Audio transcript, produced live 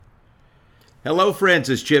Hello, friends.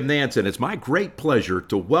 It's Jim Nanson. It's my great pleasure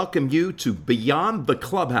to welcome you to Beyond the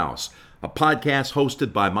Clubhouse, a podcast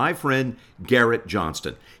hosted by my friend Garrett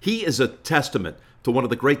Johnston. He is a testament to one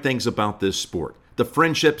of the great things about this sport, the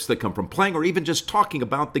friendships that come from playing or even just talking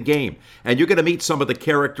about the game. And you're going to meet some of the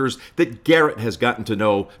characters that Garrett has gotten to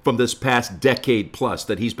know from this past decade plus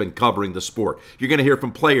that he's been covering the sport. You're going to hear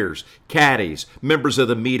from players, caddies, members of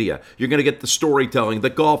the media. You're going to get the storytelling,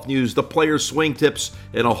 the golf news, the players' swing tips,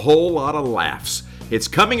 and a whole lot of laughs. It's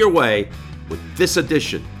coming your way with this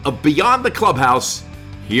edition of Beyond the Clubhouse.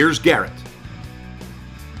 Here's Garrett.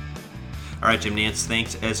 All right, Jim Nance,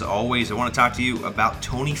 thanks as always. I want to talk to you about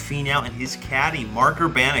Tony Finau and his caddy, Mark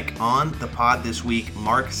Urbaniak, on the pod this week.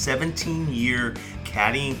 Mark's 17-year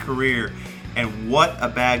caddying career, and what a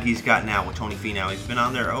bag he's got now with Tony Finau. He's been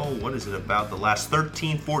on there, about the last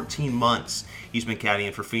 13, 14 months he's been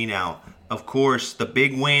caddying for Finau. Of course, the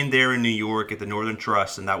big win there in New York at the Northern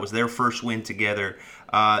Trust, and that was their first win together.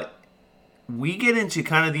 We get into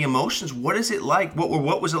kind of the emotions. What is it like?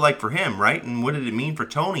 What was it like for him, right? And what did it mean for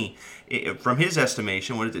Tony, from his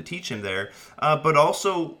estimation? What did it teach him there? But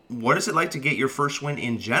also, what is it like to get your first win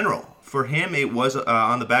in general? For him, it was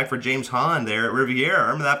on the back for James Hahn there at Riviera.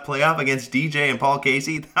 Remember that playoff against DJ and Paul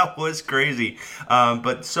Casey? That was crazy.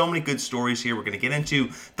 But so many good stories here. We're going to get into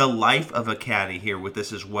the life of a caddy here with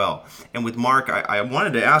this as well. And with Mark, I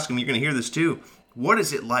wanted to ask him, you're going to hear this too, what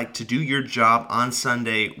is it like to do your job on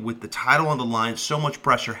Sunday with the title on the line, so much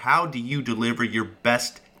pressure? How do you deliver your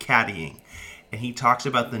best caddying? And he talks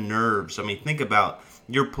about the nerves. I mean, think about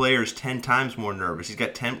your player's 10 times more nervous. He's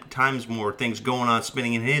got 10 times more things going on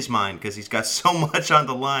spinning in his mind because he's got so much on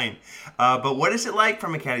the line. But what is it like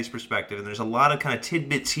from a caddy's perspective? And there's a lot of kind of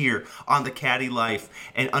tidbits here on the caddy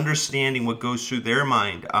life and understanding what goes through their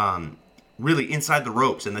mind. Really inside the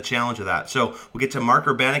ropes and the challenge of that. So we'll get to Mark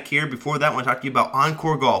Urbaniak here. Before that, I want to talk to you about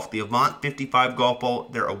Encore Golf, the Avant 55 golf ball.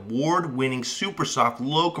 Their award-winning, super soft,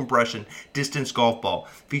 low compression distance golf ball.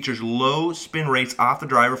 Features low spin rates off the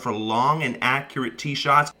driver for long and accurate tee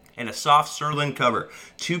shots and a soft Surlyn cover.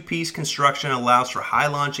 Two-piece construction allows for high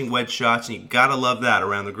launching wedge shots, and you gotta love that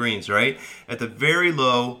around the greens, right? At the very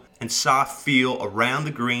low and soft feel around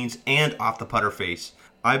the greens and off the putter face.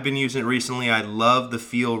 I've been using it recently. I love the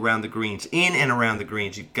feel around the greens, in and around the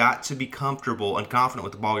greens. You've got to be comfortable and confident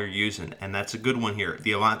with the ball you're using, and that's a good one here,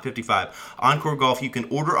 the Avant 55. Encore Golf, you can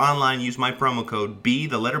order online, use my promo code B,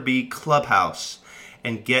 Clubhouse,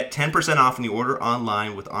 and get 10% off when you order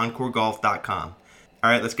online with EncoreGolf.com.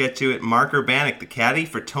 All right, let's get to it. Mark Urbaniak, the caddy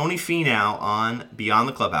for Tony Finau on Beyond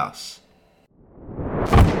the Clubhouse.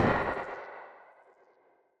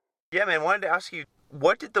 Yeah, man, wanted to ask you,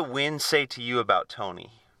 what did the win say to you about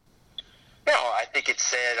Tony? No, I think it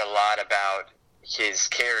said a lot about his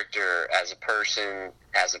character as a person,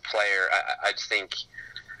 as a player. I think,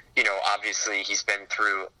 obviously he's been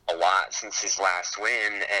through a lot since his last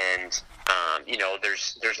win, and,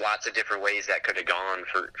 there's lots of different ways that could have gone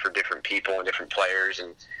for different people and different players,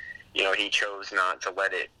 and, he chose not to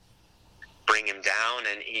let it bring him down,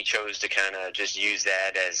 and he chose to kind of just use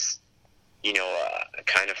that as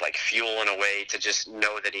kind of like fuel in a way to just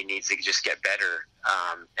know that he needs to just get better.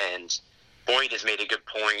 And Boyd has made a good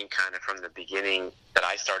point kind of from the beginning that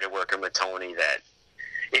I started working with Tony, that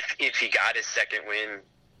if he got his second win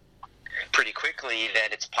pretty quickly,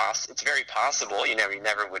 that it's very possible, you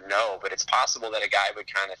never would know, but it's possible that a guy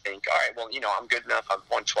would kind of think, all right, well, I'm good enough. I've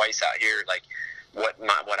won twice out here. Like what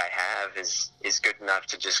I have is good enough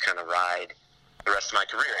to just kind of ride the rest of my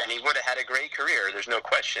career. And he would have had a great career, there's no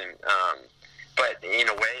question. But in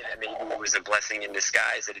a way that maybe it was a blessing in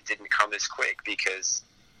disguise that it didn't come as quick, because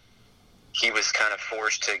he was kind of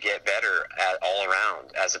forced to get better all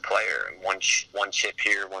around as a player. One chip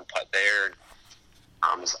here, one putt there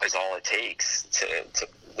is all it takes to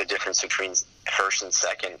the difference between first and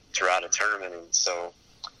second throughout a tournament. And so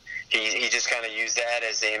he just kind of used that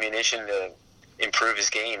as ammunition to improve his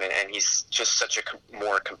game, and he's just such a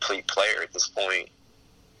more complete player at this point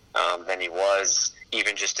than he was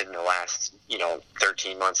even just in the last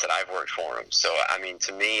 13 months that I've worked for him. So I mean,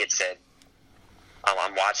 to me it said,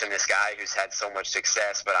 I'm watching this guy who's had so much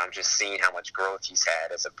success, but I'm just seeing how much growth he's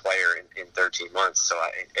had as a player in 13 months. So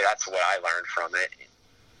that's what I learned from it.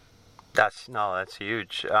 That's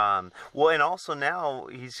huge. Well, and also now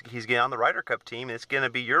he's getting on the Ryder Cup team. It's going to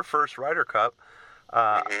be your first Ryder Cup.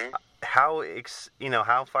 How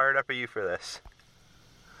fired up are you for this?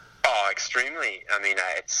 Oh, extremely. I mean,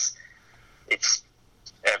 it's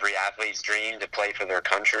every athlete's dream to play for their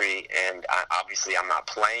country, and obviously I'm not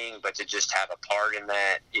playing, but to just have a part in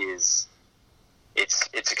that it's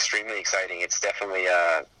extremely exciting. It's definitely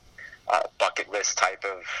a bucket list type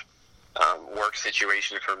of work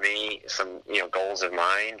situation for me, some, goals of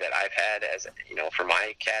mine that I've had as, for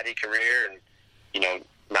my caddy career, and,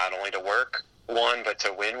 not only to work one, but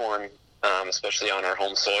to win one, especially on our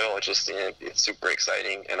home soil. It's super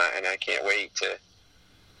exciting, and I can't wait to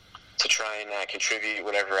try and contribute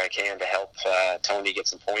whatever I can to help Tony get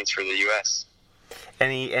some points for the U.S.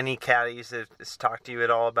 Any caddies that has talked to you at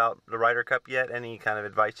all about the Ryder Cup yet? Any kind of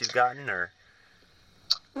advice you've gotten, or?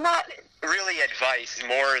 Not really advice,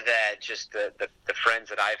 more that just the friends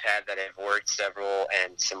that I've had that have worked several,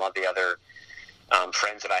 and some of the other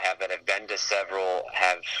friends that I have that have been to several,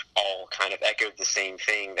 have all kind of echoed the same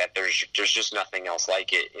thing, that there's just nothing else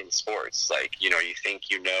like it in sports. Like, you think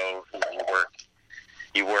you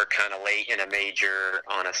work kind of late in a major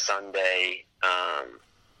on a Sunday,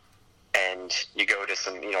 and you go to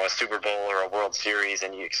some, a Super Bowl or a World Series,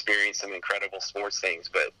 and you experience some incredible sports things.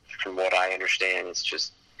 But from what I understand,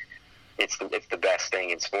 it's the best thing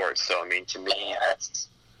in sports. So, I mean, to me, that's,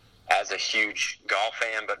 as a huge golf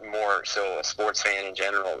fan, but more so a sports fan in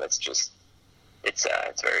general, it's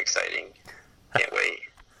very exciting. Can't wait.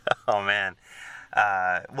 Oh, man.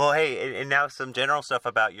 Well, hey, and now some general stuff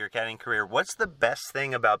about your caddying career. What's the best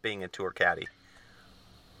thing about being a tour caddy?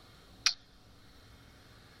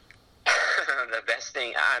 The best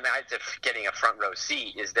thing, getting a front row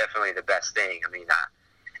seat is definitely the best thing. I mean,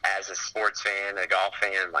 as a sports fan, a golf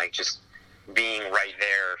fan, like, just being right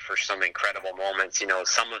there for some incredible moments.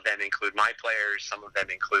 Some of them include my players, some of them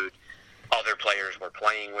include other players we're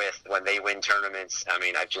playing with when they win tournaments. I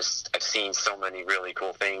mean, I've seen so many really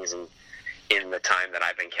cool things in the time that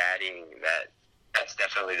I've been caddying, that's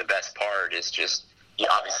definitely the best part. Is just,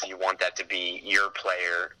 obviously you want that to be your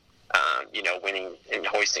player, winning and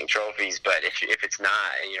hoisting trophies. But if it's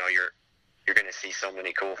not, you're going to see so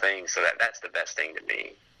many cool things. So that's the best thing to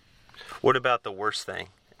me. What about the worst thing,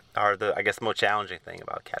 or the most challenging thing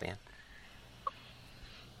about caddying?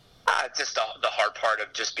 Just the hard part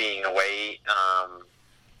of just being away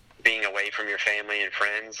from your family and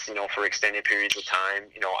friends, for extended periods of time.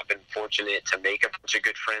 I've been fortunate to make a bunch of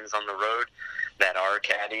good friends on the road that are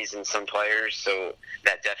caddies and some players, so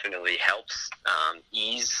that definitely helps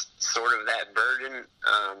ease sort of that burden.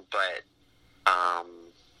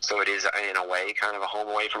 So it is, in a way, kind of a home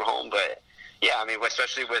away from home. But yeah, I mean,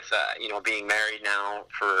 especially with being married now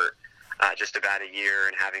for just about a year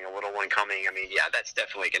and having a little one coming, I mean, yeah, that's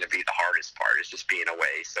definitely going to be the hardest part, is just being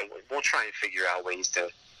away. So we'll try and figure out ways to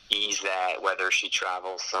ease that, whether she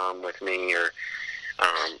travels some with me, or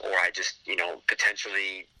I just,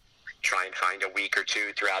 potentially try and find a week or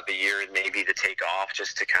two throughout the year maybe to take off,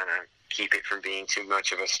 just to kind of keep it from being too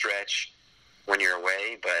much of a stretch when you're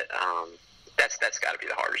away. But that's got to be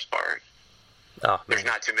the hardest part. Oh, there's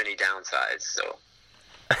not too many downsides, so.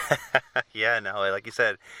 Yeah, no, like you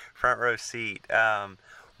said, front row seat.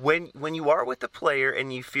 When you are with the player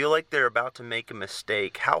and you feel like they're about to make a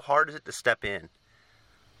mistake, how hard is it to step in?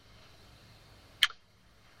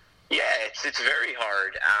 Yeah, it's very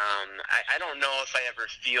hard. I don't know if I ever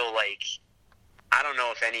feel like, I don't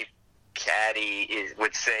know if any caddy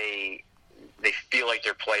would say they feel like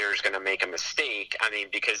their player is going to make a mistake. I mean,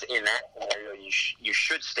 because in that scenario, you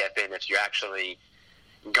should step in if you're actually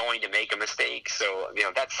going to make a mistake. So,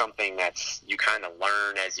 that's something that's, you kind of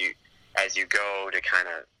learn as you go, to kind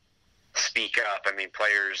of speak up. I mean,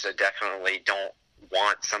 players definitely don't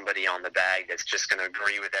want somebody on the bag that's just going to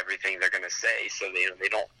agree with everything they're going to say. So they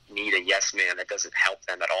don't need a yes man. That doesn't help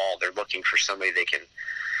them at all. They're looking for somebody they can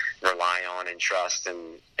rely on and trust,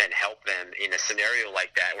 and help them in a scenario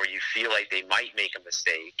like that where you feel like they might make a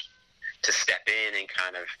mistake, to step in and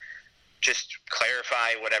kind of just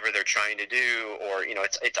clarify whatever they're trying to do. Or,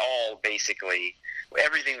 it's all basically,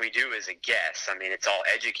 everything we do is a guess. I mean, it's all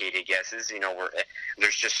educated guesses.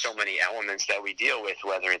 There's just so many elements that we deal with,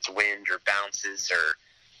 whether it's wind or bounces, or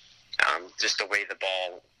just the way the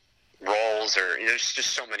ball rolls, or there's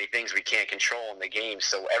just so many things we can't control in the game.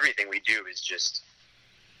 So everything we do is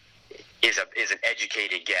an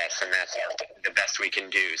educated guess, and that's the best we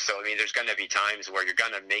can do. So, I mean, there's going to be times where you're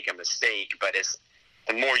going to make a mistake, but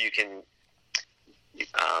the more you can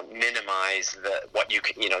minimize the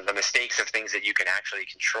mistakes of things that you can actually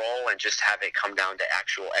control, and just have it come down to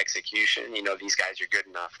actual execution. These guys are good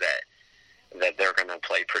enough that they're going to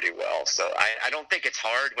play pretty well. So I don't think it's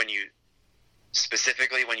hard when you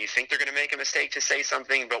think they're going to make a mistake, to say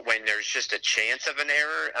something, but when there's just a chance of an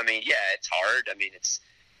error, I mean, yeah, it's hard. I mean,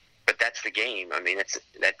 but that's the game. I mean,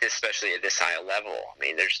 especially at this high level. I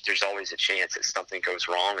mean, there's always a chance that something goes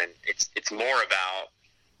wrong, and it's more about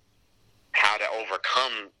how to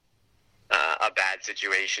overcome a bad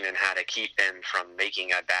situation and how to keep them from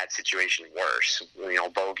making a bad situation worse.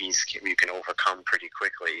 Bogeys you can overcome pretty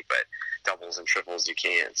quickly, but doubles and triples you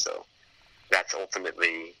can't. So that's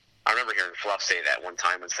ultimately, I remember hearing Fluff say that one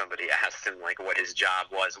time when somebody asked him like what his job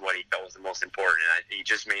was, what he felt was the most important. And he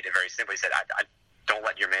just made it very simple. He said, I don't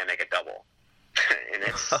let your man make a double. And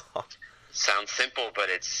it sounds simple, but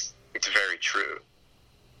it's very true.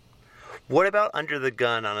 What about under the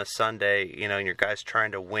gun on a Sunday, and your guys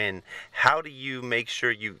trying to win? How do you make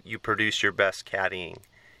sure you produce your best caddying?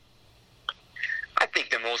 I think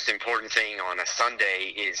the most important thing on a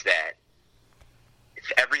Sunday is that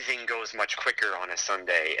everything goes much quicker on a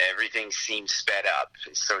Sunday. Everything seems sped up.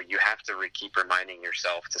 So you have to keep reminding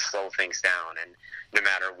yourself to slow things down. And no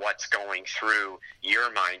matter what's going through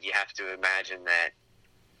your mind, you have to imagine that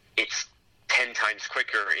it's 10 times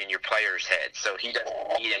quicker in your player's head. So he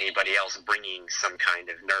doesn't need anybody else bringing some kind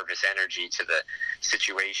of nervous energy to the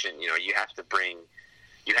situation. You have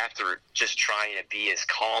to just try to be as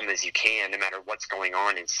calm as you can, no matter what's going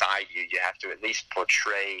on inside you. You have to at least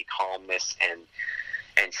portray calmness and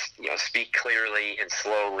speak clearly and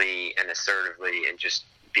slowly and assertively, and just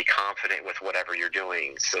be confident with whatever you're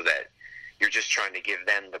doing, so that you're just trying to give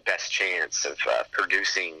them the best chance of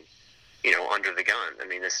producing, under the gun. I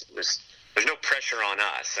mean, there's no pressure on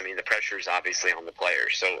us. I mean, the pressure is obviously on the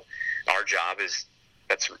players. So our job is,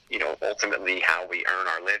 that's, ultimately how we earn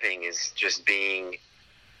our living, is just being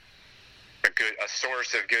a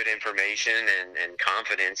source of good information and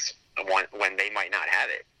confidence when they might not have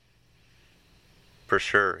it. For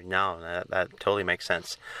sure. No, that totally makes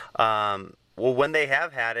sense. Well, when they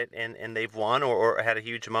have had it and they've won or had a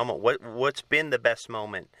huge moment, what's been the best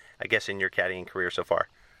moment, I guess, in your caddying career so far?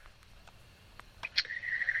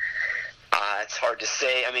 It's hard to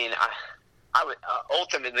say. I mean, I would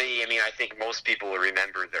ultimately, I think most people will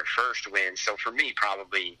remember their first win. So for me,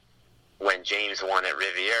 probably when James won at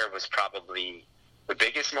Riviera was probably the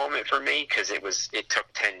biggest moment for me, because it took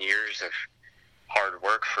 10 years of hard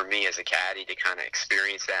work for me as a caddy to kind of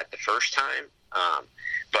experience that the first time.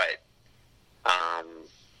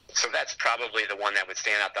 So that's probably the one that would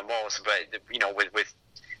stand out the most. But, with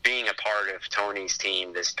being a part of Tony's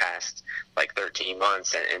team this past 13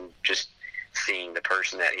 months and just seeing the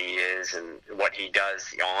person that he is and what he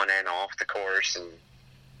does on and off the course and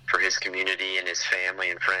for his community and his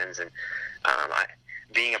family and friends, and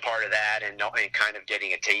being a part of that and kind of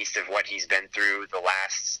getting a taste of what he's been through the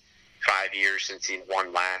last 5 years since he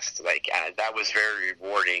won last, that was very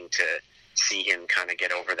rewarding to see him kind of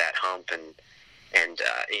get over that hump, and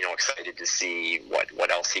excited to see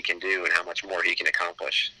what else he can do and how much more he can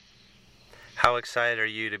accomplish. How excited are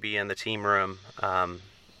you to be in the team room,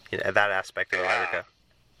 that aspect of the Ryder Cup?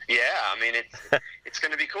 Yeah, it's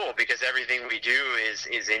going to be cool, because everything we do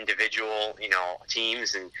is individual,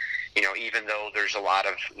 teams, and even though there's a lot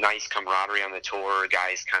of nice camaraderie on the tour,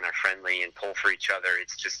 guys kind of friendly and pull for each other,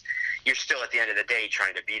 it's just, you're still at the end of the day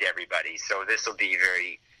trying to beat everybody. So this will be a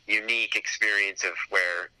very unique experience of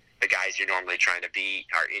where the guys you're normally trying to beat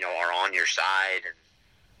are on your side,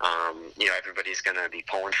 and everybody's going to be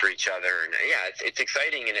pulling for each other. And it's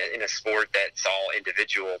exciting in a sport that's all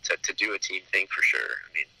individual to do a team thing for sure.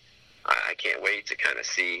 I can't wait to kind of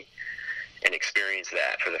see and experience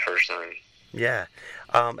that for the first time. Yeah.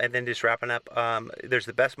 And then just wrapping up, there's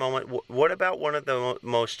the best moment. What about one of the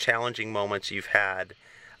most challenging moments you've had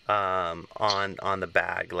on the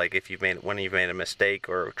bag? Like when you've made a mistake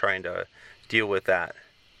or trying to deal with that?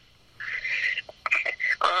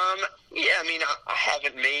 I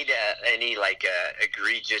haven't made any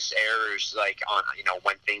egregious errors on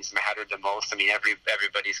when things mattered the most.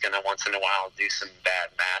 Everybody's gonna once in a while do some bad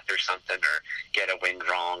math or something or get a wind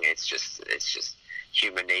wrong. It's just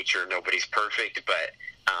human nature. Nobody's perfect, but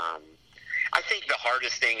I think the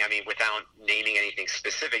hardest thing, without naming anything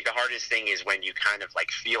specific, the hardest thing is when you kind of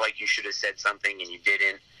feel like you should have said something and you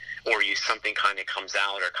didn't, or something kind of comes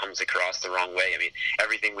out or comes across the wrong way.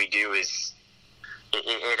 Everything we do is.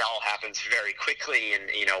 It all happens very quickly, and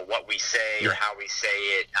what we say or how we say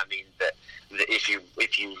it. If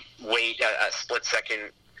you wait a split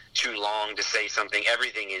second too long to say something,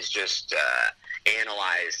 everything is just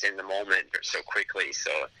analyzed in the moment so quickly.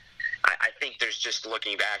 So I think there's just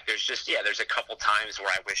looking back. There's a couple times where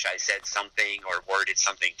I wish I said something or worded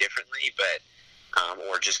something differently, but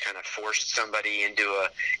or just kind of forced somebody into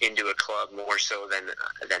a club more so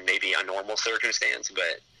than maybe a normal circumstance,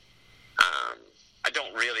 but. I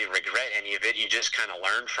don't really regret any of it. You just kind of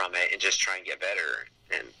learn from it and just try and get better.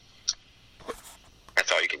 And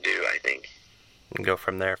that's all you can do, I think. And go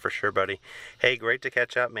from there for sure, buddy. Hey, great to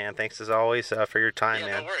catch up, man. Thanks as always for your time, man.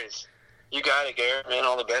 Yeah, no worries. You got it, Garrett. Man,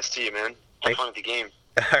 all the best to you, man. Have fun with the game.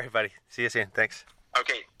 All right, buddy. See you soon. Thanks.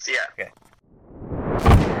 Okay, see ya. Okay.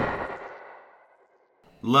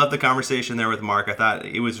 Love the conversation there with Mark. I thought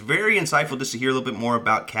it was very insightful just to hear a little bit more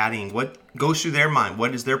about caddying. What goes through their mind?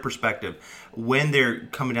 What is their perspective when they're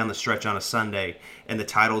coming down the stretch on a Sunday and the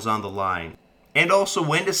title's on the line? And also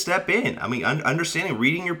when to step in. I mean, understanding,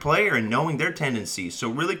 reading your player and knowing their tendencies. So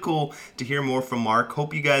really cool to hear more from Mark.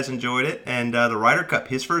 Hope you guys enjoyed it. And the Ryder Cup,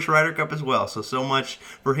 his first Ryder Cup as well. So much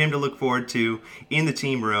for him to look forward to in the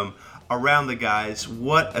team room around the guys.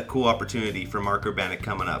 What a cool opportunity for Mark Urbaniak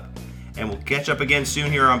coming up. And we'll catch up again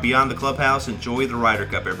soon here on Beyond the Clubhouse. Enjoy the Ryder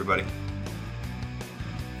Cup, everybody.